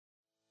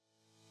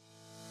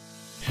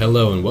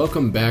Hello and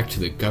welcome back to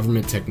the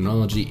Government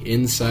Technology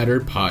Insider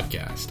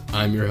Podcast.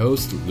 I'm your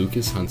host,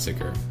 Lucas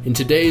Hunsaker. In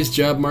today's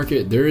job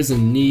market, there is a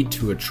need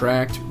to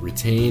attract,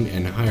 retain,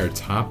 and hire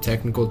top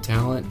technical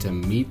talent to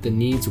meet the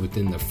needs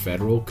within the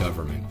federal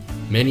government.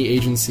 Many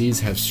agencies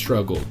have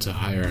struggled to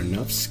hire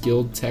enough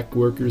skilled tech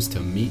workers to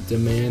meet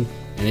demand,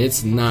 and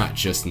it's not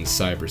just in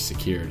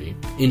cybersecurity.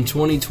 In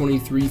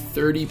 2023,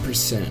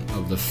 30%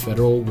 of the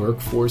federal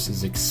workforce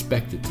is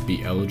expected to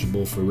be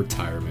eligible for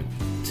retirement.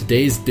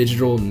 Today's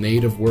digital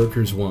native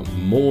workers want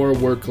more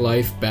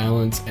work-life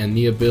balance and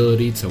the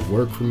ability to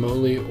work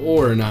remotely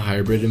or in a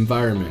hybrid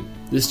environment.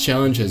 This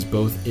challenge has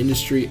both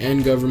industry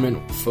and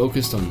government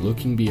focused on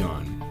looking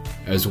beyond.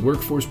 As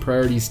workforce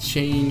priorities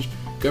change,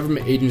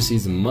 government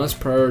agencies must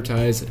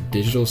prioritize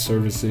digital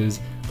services,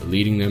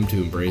 leading them to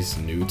embrace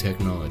new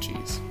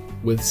technologies.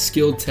 With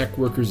skilled tech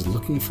workers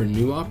looking for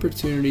new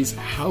opportunities,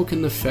 how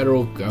can the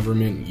federal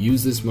government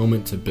use this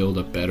moment to build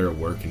a better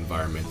work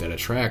environment that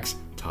attracts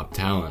top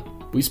talent?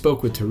 We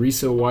spoke with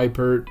Teresa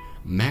Weipert,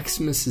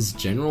 Maximus's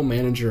General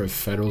Manager of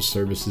Federal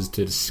Services,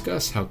 to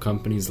discuss how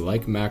companies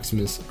like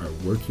Maximus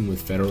are working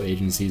with federal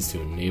agencies to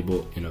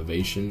enable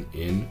innovation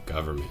in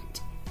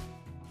government.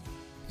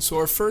 So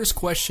our first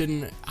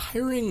question,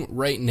 hiring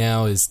right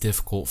now is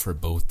difficult for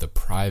both the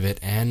private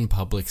and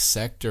public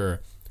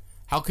sector.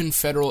 How can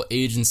federal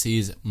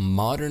agencies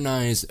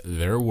modernize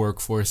their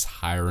workforce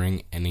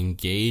hiring and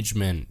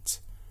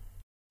engagement?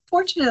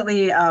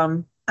 Fortunately,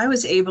 I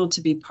was able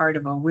to be part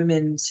of a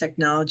women's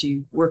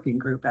technology working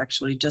group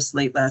actually just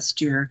late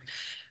last year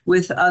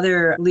with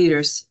other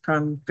leaders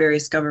from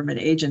various government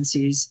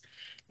agencies.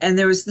 And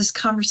there was this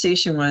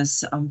conversation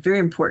was very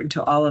important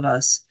to all of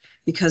us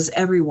because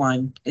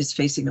everyone is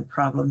facing a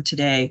problem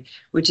today,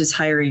 which is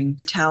hiring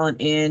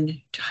talent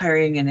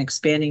hiring and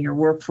expanding your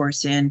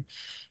workforce in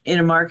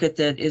a market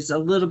that is a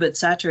little bit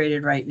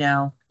saturated right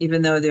now,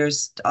 even though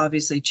there's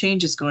obviously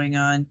changes going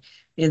on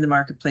in the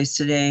marketplace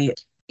today.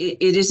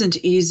 It isn't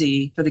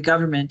easy for the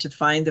government to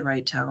find the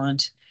right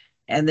talent.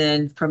 And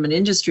then from an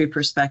industry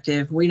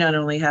perspective, we not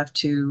only have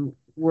to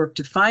work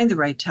to find the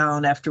right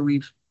talent after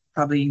we've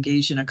probably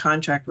engaged in a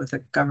contract with the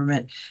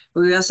government,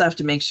 but we also have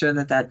to make sure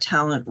that that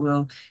talent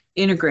will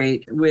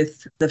integrate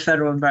with the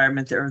federal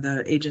environment or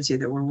the agency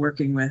that we're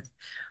working with.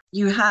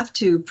 You have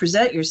to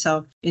present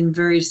yourself in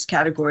various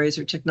categories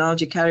or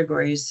technology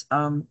categories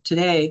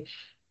today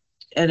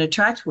and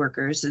attract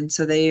workers. And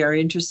so they are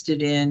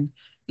interested in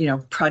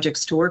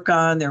projects to work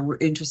on. They're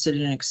interested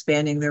in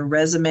expanding their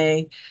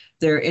resume.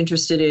 They're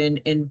interested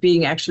in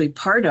being actually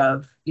part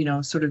of,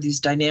 sort of these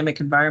dynamic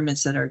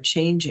environments that are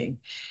changing.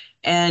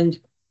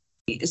 And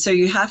so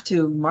you have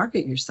to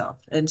market yourself.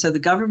 And so the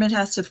government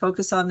has to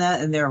focus on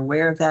that, and they're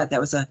aware of that. That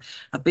was a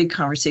big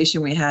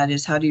conversation we had,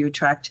 is how do you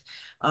attract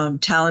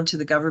talent to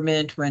the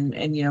government when,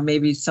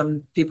 maybe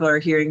some people are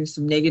hearing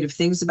some negative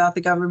things about the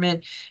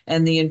government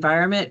and the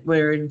environment,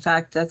 where in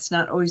fact, that's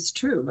not always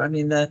true. I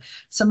mean,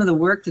 some of the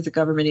work that the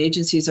government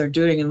agencies are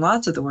doing, and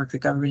lots of the work that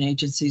government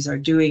agencies are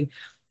doing,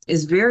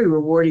 is very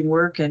rewarding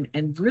work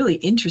and really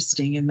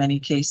interesting in many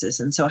cases.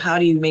 And so how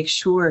do you make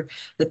sure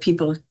that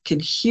people can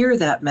hear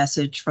that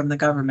message from the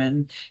government?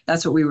 And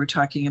that's what we were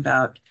talking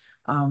about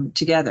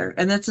together.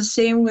 And that's the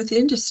same with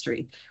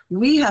industry.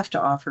 We have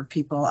to offer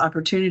people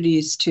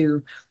opportunities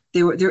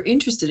they're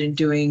interested in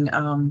doing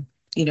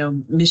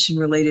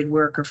mission-related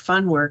work or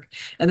fun work,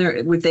 and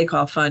they're what they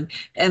call fun,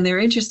 and they're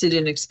interested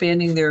in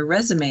expanding their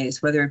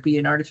resumes, whether it be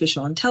in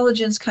artificial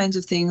intelligence kinds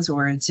of things,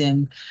 or it's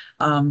in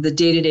the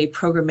day-to-day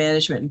program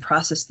management and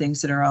process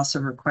things that are also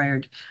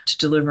required to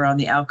deliver on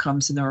the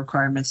outcomes and the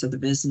requirements of the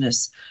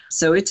business.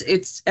 So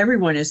it's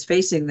everyone is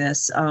facing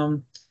this.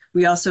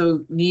 We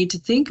also need to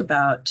think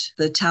about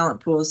the talent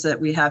pools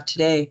that we have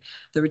today,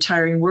 the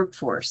retiring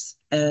workforce,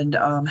 and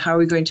how are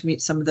we going to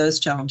meet some of those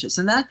challenges?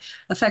 And that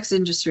affects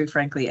industry,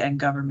 frankly, and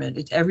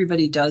government.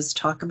 Everybody does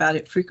talk about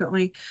it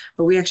frequently,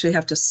 but we actually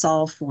have to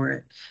solve for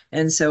it.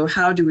 And so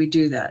how do we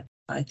do that?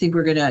 I think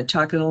we're going to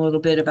talk in a little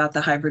bit about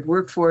the hybrid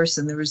workforce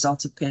and the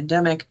results of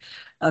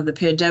the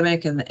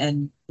pandemic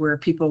and where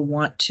people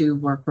want to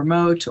work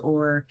remote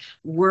or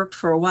work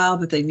for a while,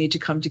 but they need to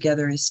come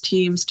together as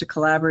teams to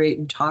collaborate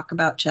and talk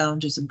about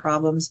challenges and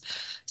problems.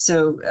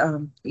 So,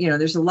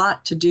 there's a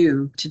lot to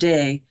do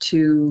today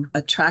to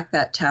attract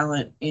that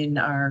talent in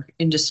our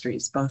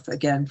industries, both,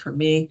 again, for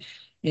me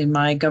in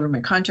my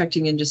government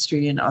contracting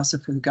industry and also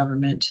for the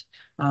government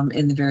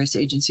in the various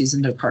agencies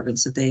and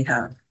departments that they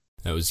have.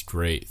 That was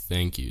great.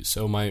 Thank you.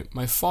 So my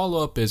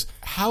follow-up is,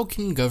 how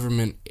can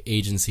government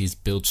agencies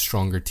build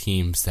stronger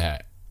teams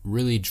that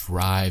really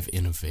drive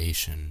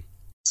innovation?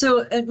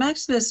 So at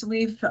Maximus,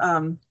 we've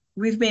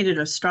made it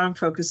a strong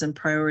focus and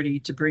priority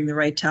to bring the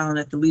right talent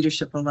at the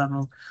leadership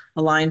level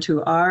aligned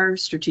to our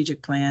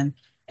strategic plan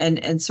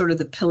and sort of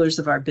the pillars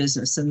of our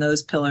business. And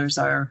those pillars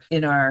are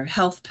in our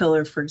health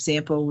pillar, for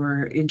example,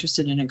 we're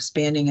interested in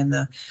expanding in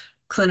the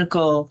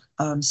clinical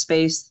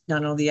space,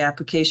 not only the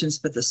applications,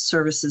 but the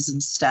services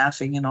and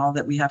staffing and all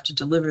that we have to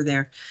deliver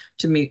there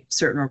to meet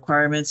certain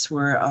requirements.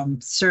 We're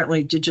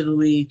certainly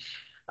digitally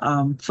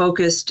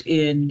focused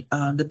in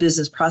the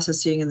business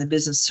processing and the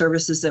business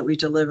services that we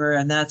deliver,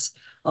 and that's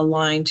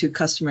aligned to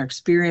customer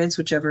experience,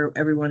 whichever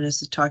everyone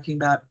is talking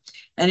about.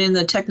 And in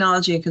the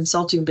technology and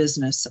consulting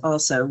business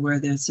also, where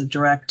there's a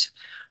direct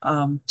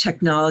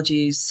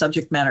technology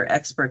subject matter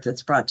expert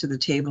that's brought to the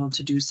table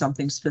to do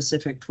something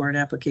specific for an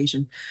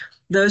application.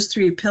 Those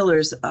three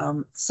pillars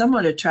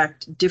somewhat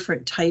attract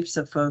different types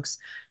of folks,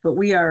 but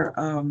we are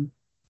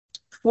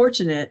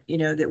fortunate,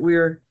 that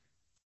we're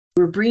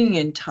bringing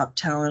in top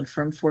talent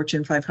from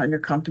Fortune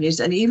 500 companies,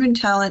 and even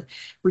talent,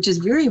 which is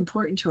very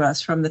important to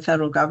us, from the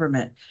federal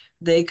government.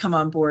 They come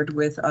on board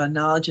with a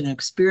knowledge and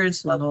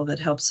experience level that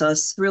helps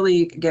us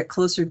really get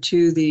closer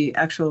to the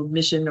actual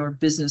mission or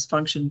business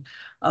function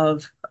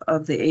of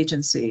the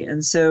agency.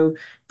 And so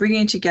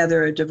bringing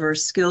together a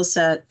diverse skill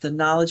set, the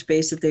knowledge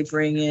base that they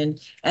bring in,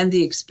 and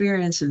the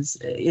experiences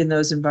in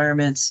those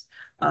environments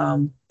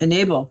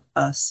enable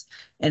us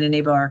and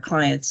enable our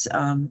clients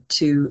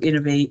to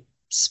innovate,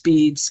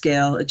 speed,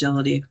 scale,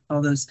 agility,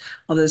 all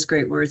those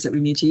great words that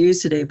we need to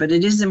use today. But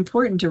it is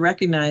important to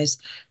recognize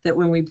that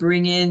when we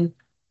bring in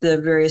the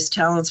various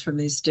talents from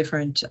these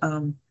different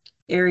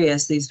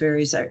areas, these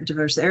various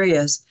diverse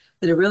areas,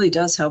 that it really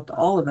does help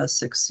all of us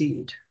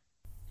succeed.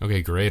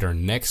 Okay, great. Our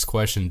next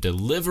question: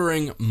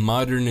 delivering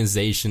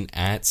modernization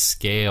at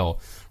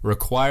scale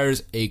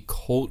requires a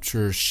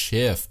culture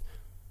shift.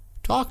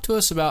 Talk to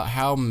us about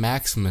how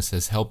Maximus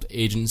has helped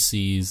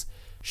agencies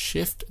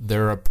shift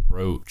their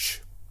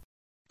approach.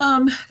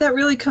 That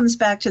really comes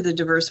back to the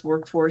diverse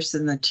workforce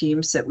and the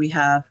teams that we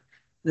have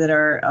that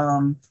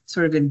are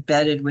sort of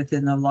embedded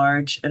within the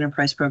large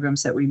enterprise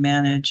programs that we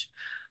manage.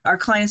 Our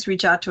clients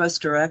reach out to us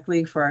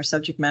directly for our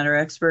subject matter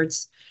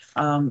experts,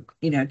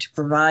 to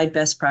provide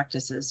best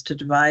practices, to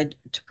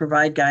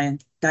provide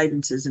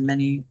guidances in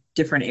many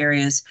different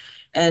areas,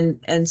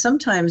 and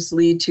sometimes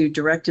lead to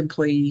direct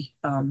employee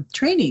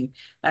training,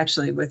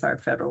 actually, with our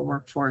federal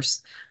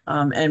workforce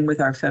and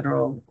with our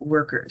federal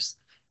workers.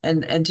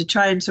 And to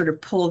try and sort of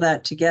pull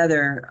that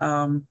together,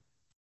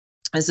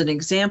 as an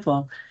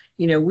example,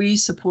 we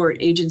support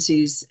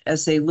agencies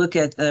as they look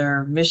at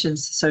their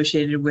missions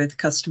associated with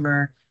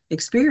customer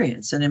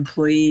experience and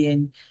employee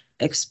and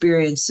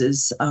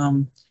experiences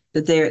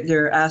that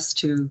they're asked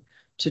to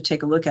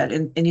take a look at.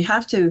 And you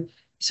have to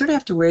sort of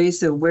have to raise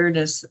the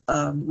awareness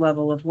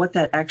level of what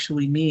that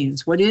actually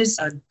means. What is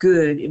a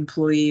good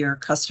employee or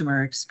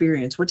customer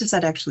experience? What does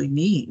that actually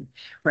mean,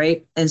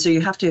 right? And so you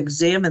have to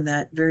examine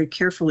that very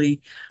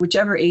carefully,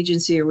 whichever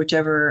agency or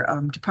whichever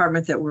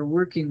department that we're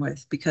working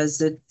with, because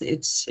if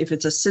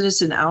it's a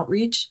citizen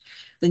outreach,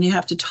 then you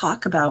have to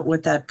talk about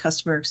what that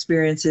customer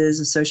experience is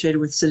associated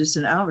with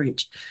citizen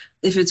outreach.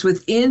 If it's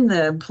within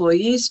the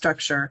employee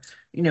structure,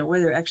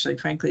 whether actually,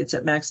 frankly, it's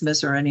at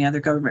Maximus or any other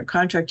government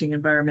contracting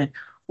environment,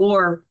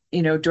 or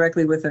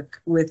directly with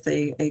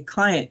a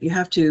client, you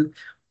have to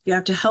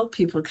help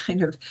people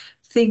kind of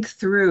think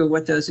through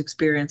what those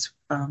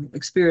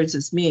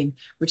experiences mean,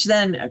 which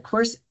then, of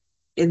course,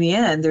 in the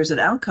end, there's an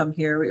outcome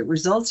here. It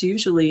results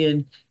usually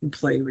in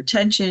employee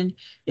retention.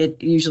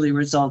 It usually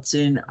results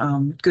in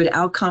good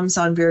outcomes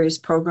on various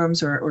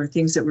programs or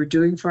things that we're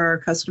doing for our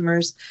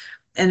customers.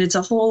 And it's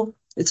a whole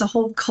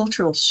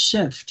cultural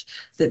shift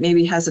that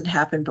maybe hasn't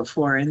happened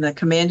before. In the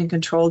command and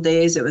control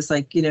days, it was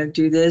like,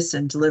 do this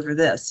and deliver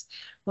this.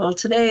 Well,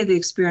 today the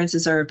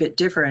experiences are a bit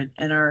different,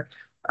 and our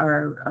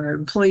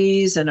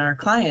employees and our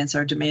clients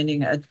are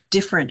demanding a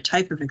different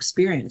type of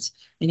experience.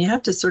 And you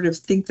have to sort of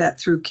think that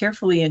through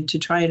carefully and to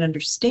try and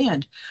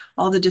understand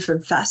all the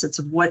different facets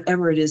of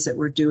whatever it is that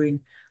we're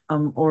doing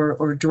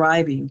or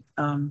driving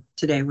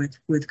today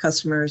with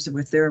customers and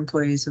with their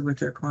employees and with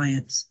their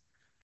clients.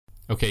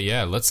 Okay,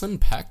 yeah, let's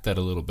unpack that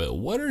a little bit.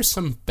 What are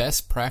some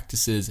best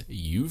practices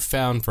you've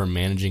found for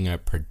managing a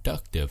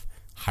productive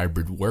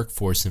hybrid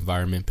workforce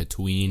environment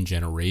between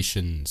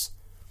generations?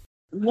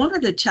 One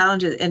of the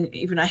challenges, and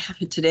even I have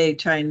it today,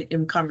 trying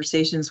in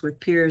conversations with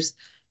peers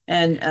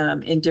and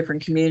in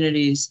different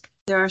communities,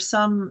 there are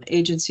some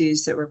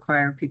agencies that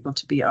require people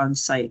to be on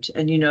site.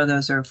 And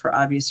those are for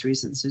obvious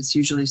reasons. It's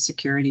usually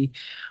security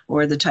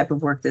or the type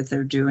of work that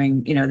they're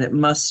doing, that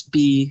must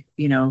be,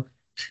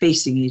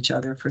 facing each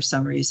other for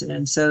some reason.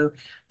 And so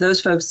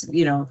those folks,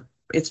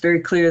 it's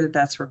very clear that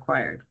that's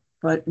required.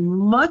 But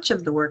much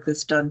of the work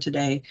that's done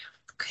today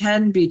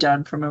can be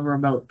done from a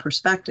remote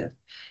perspective.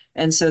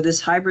 And so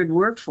this hybrid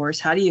workforce,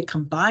 how do you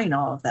combine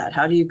all of that?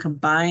 How do you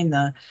combine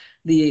the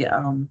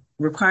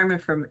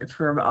requirement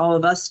from all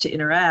of us to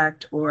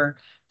interact or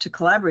to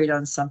collaborate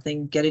on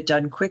something, get it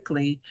done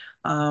quickly,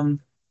 and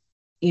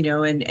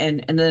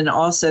then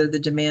also the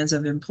demands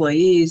of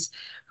employees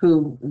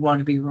who want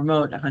to be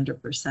remote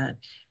 100%.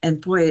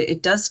 And boy,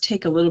 it does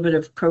take a little bit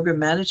of program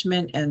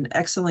management and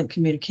excellent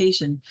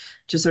communication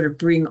to sort of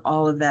bring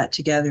all of that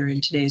together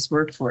in today's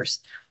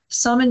workforce.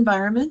 Some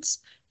environments,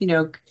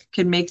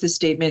 can make the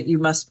statement, you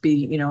must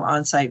be,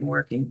 on site and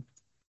working.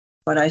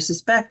 But I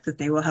suspect that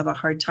they will have a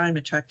hard time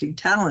attracting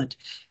talent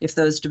if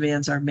those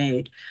demands are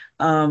made.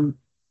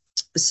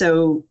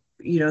 So,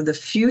 the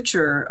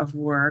future of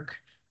work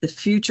the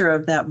future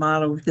of that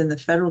model within the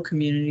federal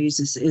communities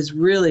is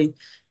really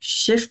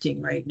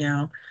shifting right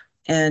now.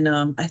 And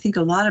I think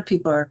a lot of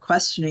people are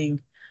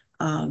questioning,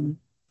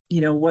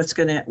 what's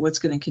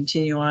gonna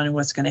continue on and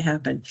what's gonna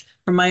happen.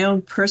 From my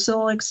own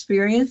personal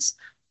experience,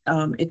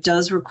 it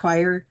does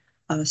require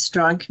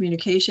strong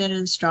communication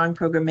and strong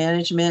program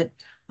management,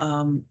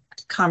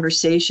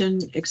 conversation,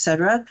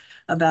 etc.,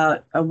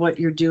 about what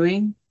you're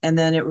doing. And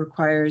then it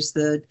requires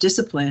the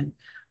discipline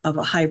of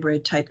a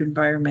hybrid type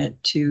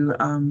environment to,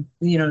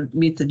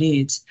 meet the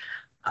needs.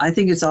 I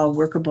think it's all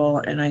workable,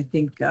 and I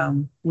think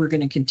we're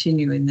going to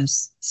continue in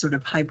this sort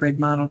of hybrid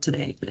model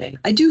today.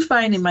 I do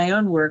find in my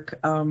own work,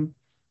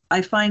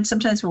 I find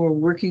sometimes when we're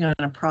working on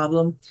a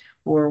problem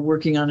or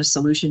working on a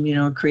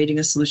solution, creating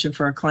a solution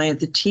for a client,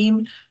 the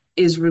team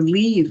is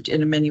relieved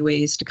in many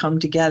ways to come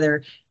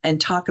together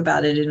and talk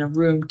about it in a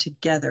room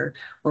together,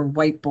 or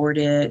whiteboard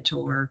it,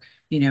 or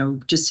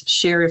just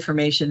share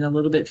information a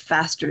little bit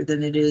faster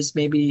than it is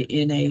maybe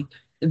in a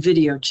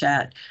video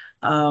chat.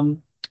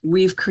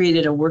 We've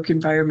created a work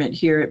environment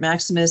here at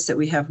Maximus that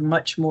we have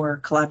much more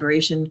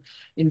collaboration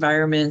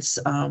environments,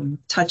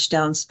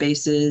 touchdown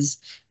spaces,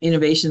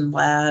 innovation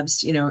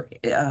labs,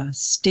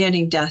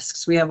 standing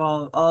desks. We have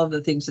all of the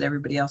things that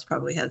everybody else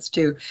probably has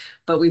too,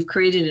 but we've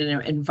created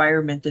an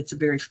environment that's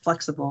very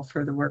flexible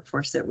for the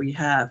workforce that we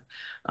have.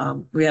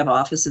 We have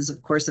offices,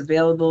 of course,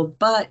 available,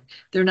 but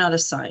they're not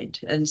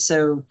assigned. And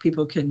so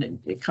people can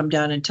come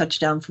down and touch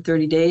down for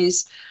 30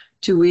 days,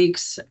 2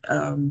 weeks,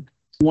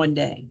 1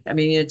 day. I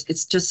mean,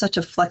 it's just such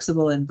a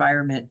flexible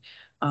environment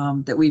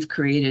that we've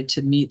created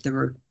to meet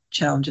the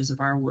challenges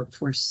of our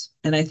workforce.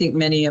 And I think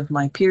many of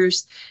my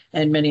peers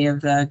and many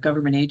of the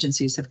government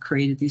agencies have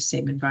created these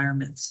same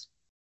environments.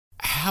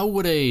 How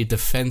would a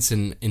defense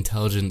and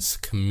intelligence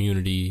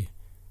community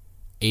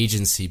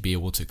agency be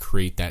able to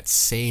create that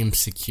same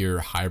secure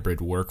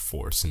hybrid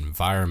workforce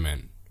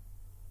environment?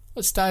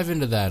 Let's dive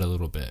into that a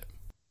little bit.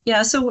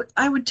 Yeah, so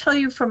I would tell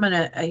you from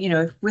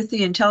with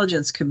the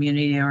intelligence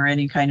community or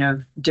any kind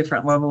of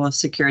different level of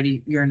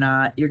security, you're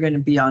going to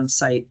be on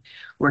site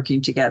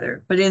working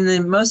together. But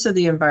in most of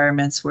the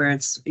environments where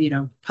it's,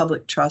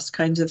 public trust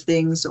kinds of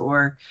things,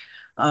 or,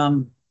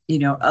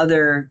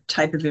 other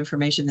type of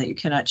information that you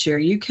cannot share,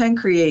 you can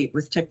create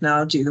with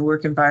technology the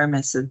work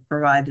environments that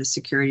provide the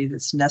security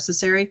that's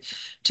necessary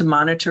to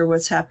monitor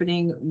what's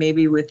happening,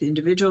 maybe with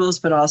individuals,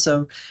 but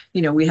also,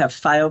 we have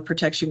file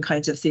protection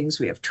kinds of things,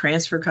 we have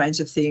transfer kinds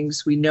of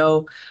things. We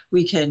know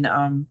we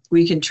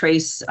can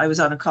trace. I was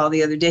on a call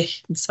the other day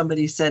and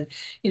somebody said,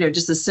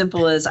 just as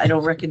simple as, I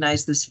don't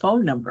recognize this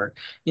phone number,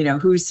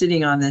 who's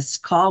sitting on this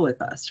call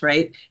with us,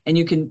 right? And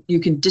you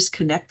can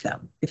disconnect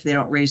them if they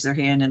don't raise their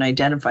hand and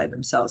identify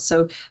themselves.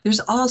 So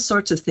there's all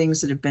sorts of things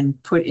that have been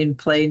put in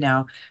play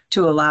now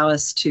to allow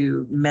us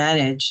to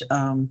manage,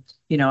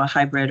 a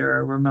hybrid or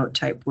a remote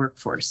type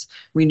workforce.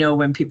 We know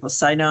when people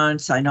sign on,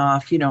 sign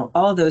off,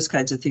 all those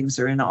kinds of things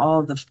are in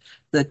all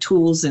the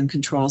tools and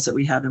controls that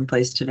we have in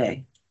place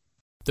today.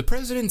 The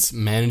president's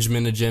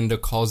management agenda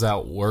calls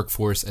out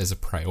workforce as a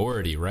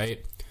priority,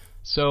 right?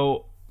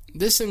 So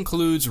this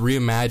includes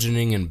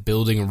reimagining and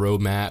building a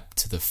roadmap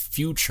to the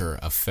future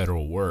of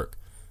federal work.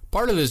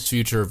 Part of this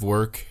future of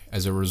work,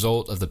 as a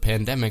result of the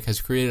pandemic,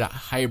 has created a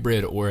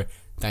hybrid or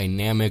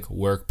dynamic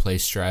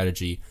workplace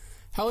strategy.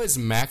 How has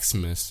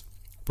Maximus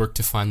worked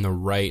to find the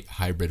right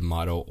hybrid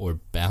model or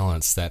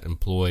balance that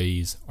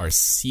employees are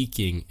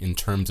seeking in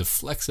terms of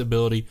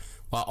flexibility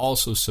while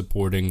also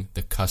supporting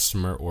the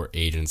customer or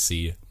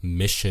agency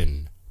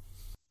mission?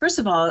 First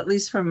of all, at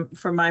least from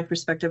my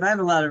perspective, I have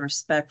a lot of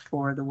respect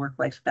for the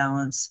work-life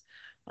balance.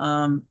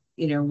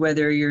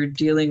 Whether you're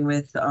dealing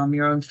with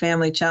your own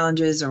family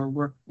challenges or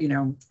work,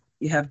 you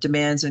have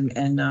demands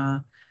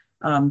and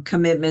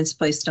commitments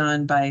placed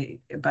on by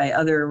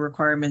other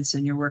requirements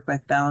in your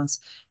work-life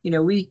balance.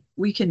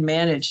 We can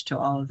manage to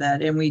all of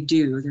that, and we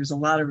do. There's a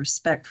lot of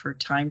respect for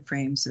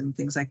timeframes and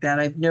things like that.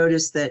 I've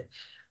noticed that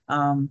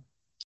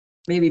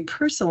maybe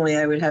personally,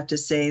 I would have to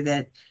say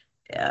that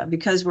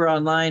because we're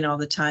online all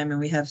the time and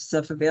we have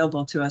stuff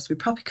available to us, we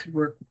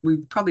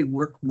probably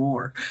work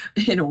more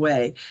in a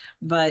way,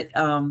 but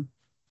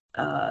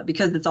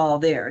because it's all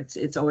there,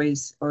 it's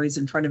always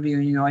in front of you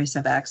and you always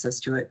have access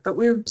to it. But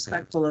we're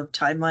respectful of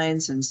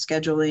timelines and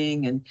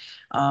scheduling, and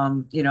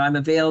I'm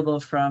available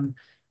from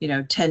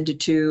 10 to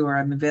 2, or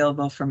I'm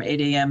available from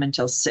 8 a.m.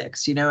 until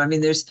 6.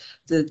 There's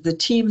the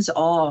teams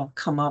all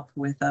come up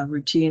with a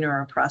routine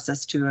or a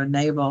process to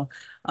enable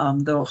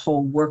the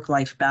whole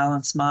work-life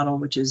balance model,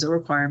 which is a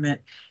requirement,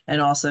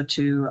 and also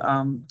to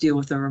deal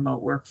with the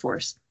remote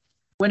workforce.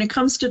 When it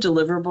comes to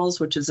deliverables,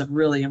 which is a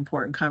really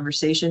important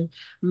conversation,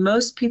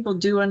 most people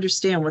do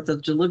understand what the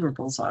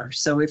deliverables are.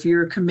 So if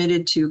you're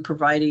committed to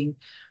providing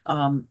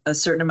a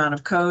certain amount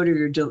of code,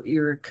 or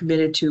you're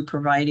committed to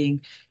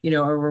providing, a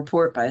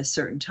report by a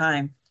certain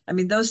time,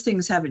 those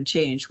things haven't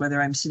changed,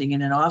 whether I'm sitting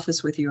in an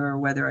office with you or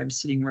whether I'm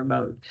sitting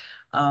remote.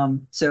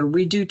 So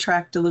we do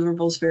track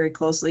deliverables very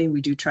closely.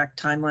 We do track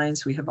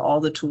timelines. We have all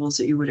the tools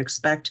that you would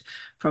expect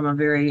from a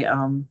very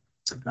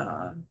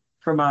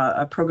from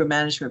a program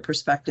management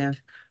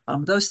perspective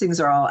Those things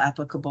are all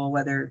applicable,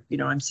 whether,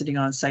 I'm sitting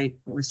on site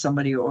with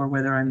somebody or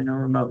whether I'm in a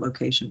remote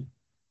location.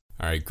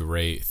 All right,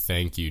 great.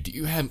 Thank you. Do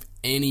you have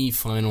any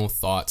final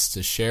thoughts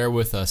to share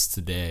with us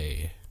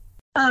today?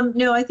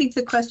 No, I think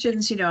the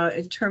questions,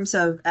 in terms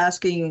of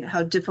asking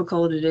how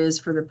difficult it is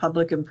for the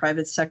public and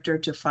private sector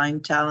to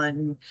find talent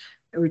and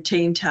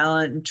retain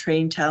talent and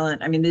train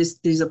talent. I mean,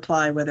 these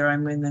apply whether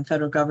I'm in the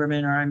federal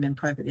government or I'm in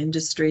private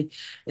industry.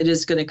 It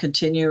is going to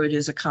continue. It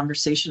is a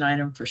conversation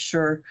item for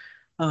sure.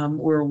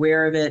 We're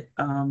aware of it.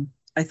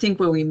 I think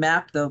when we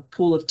map the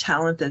pool of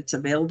talent that's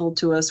available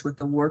to us with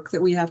the work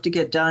that we have to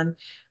get done,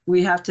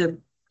 we have to,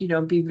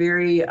 be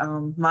very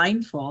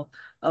mindful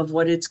of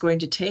what it's going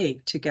to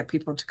take to get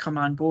people to come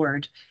on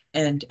board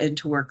and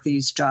to work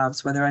these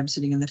jobs, whether I'm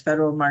sitting in the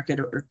federal market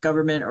or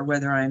government or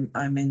whether I'm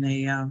in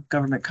a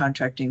government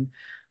contracting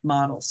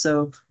model.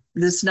 So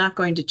this is not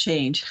going to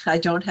change. I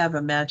don't have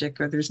a magic,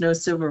 or there's no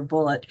silver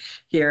bullet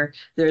here.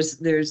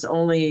 There's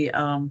only,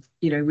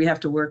 we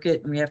have to work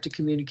it, and we have to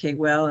communicate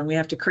well, and we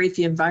have to create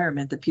the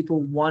environment that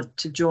people want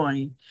to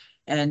join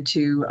and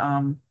to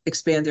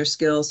expand their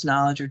skills,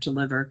 knowledge, or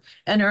deliver,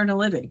 and earn a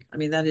living. I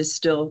mean, that is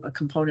still a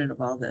component of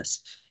all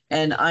this.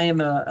 And I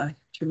am a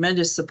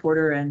tremendous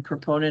supporter and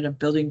proponent of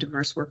building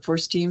diverse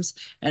workforce teams,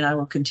 and I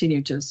will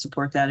continue to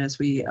support that as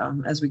we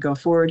go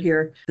forward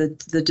here.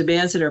 The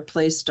demands that are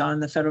placed on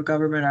the federal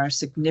government are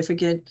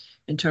significant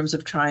in terms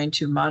of trying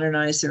to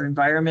modernize their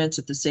environments,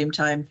 at the same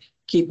time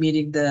keep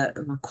meeting the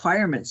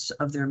requirements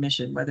of their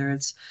mission, whether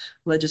it's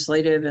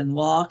legislative and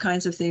law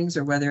kinds of things,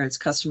 or whether it's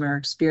customer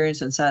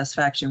experience and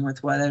satisfaction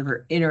with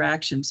whatever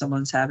interaction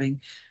someone's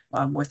having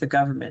with the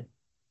government.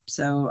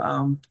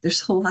 So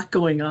there's a lot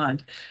going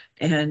on,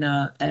 and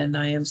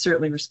I am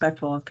certainly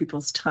respectful of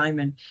people's time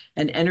and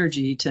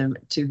energy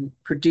to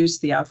produce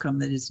the outcome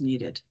that is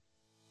needed.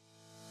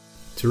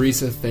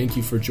 Teresa, thank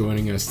you for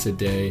joining us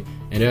today,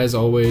 and as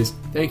always,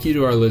 thank you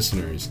to our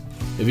listeners.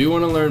 If you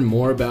want to learn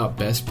more about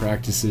best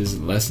practices,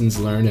 lessons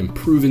learned, and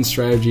proven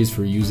strategies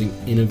for using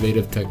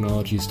innovative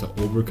technologies to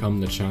overcome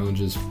the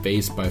challenges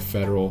faced by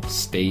federal,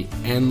 state,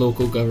 and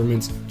local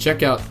governments,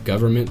 check out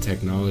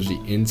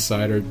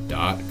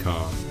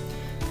governmenttechnologyinsider.com.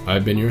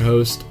 I've been your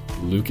host,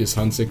 Lucas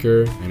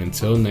Hunsaker, and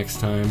until next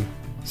time,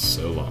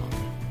 so long.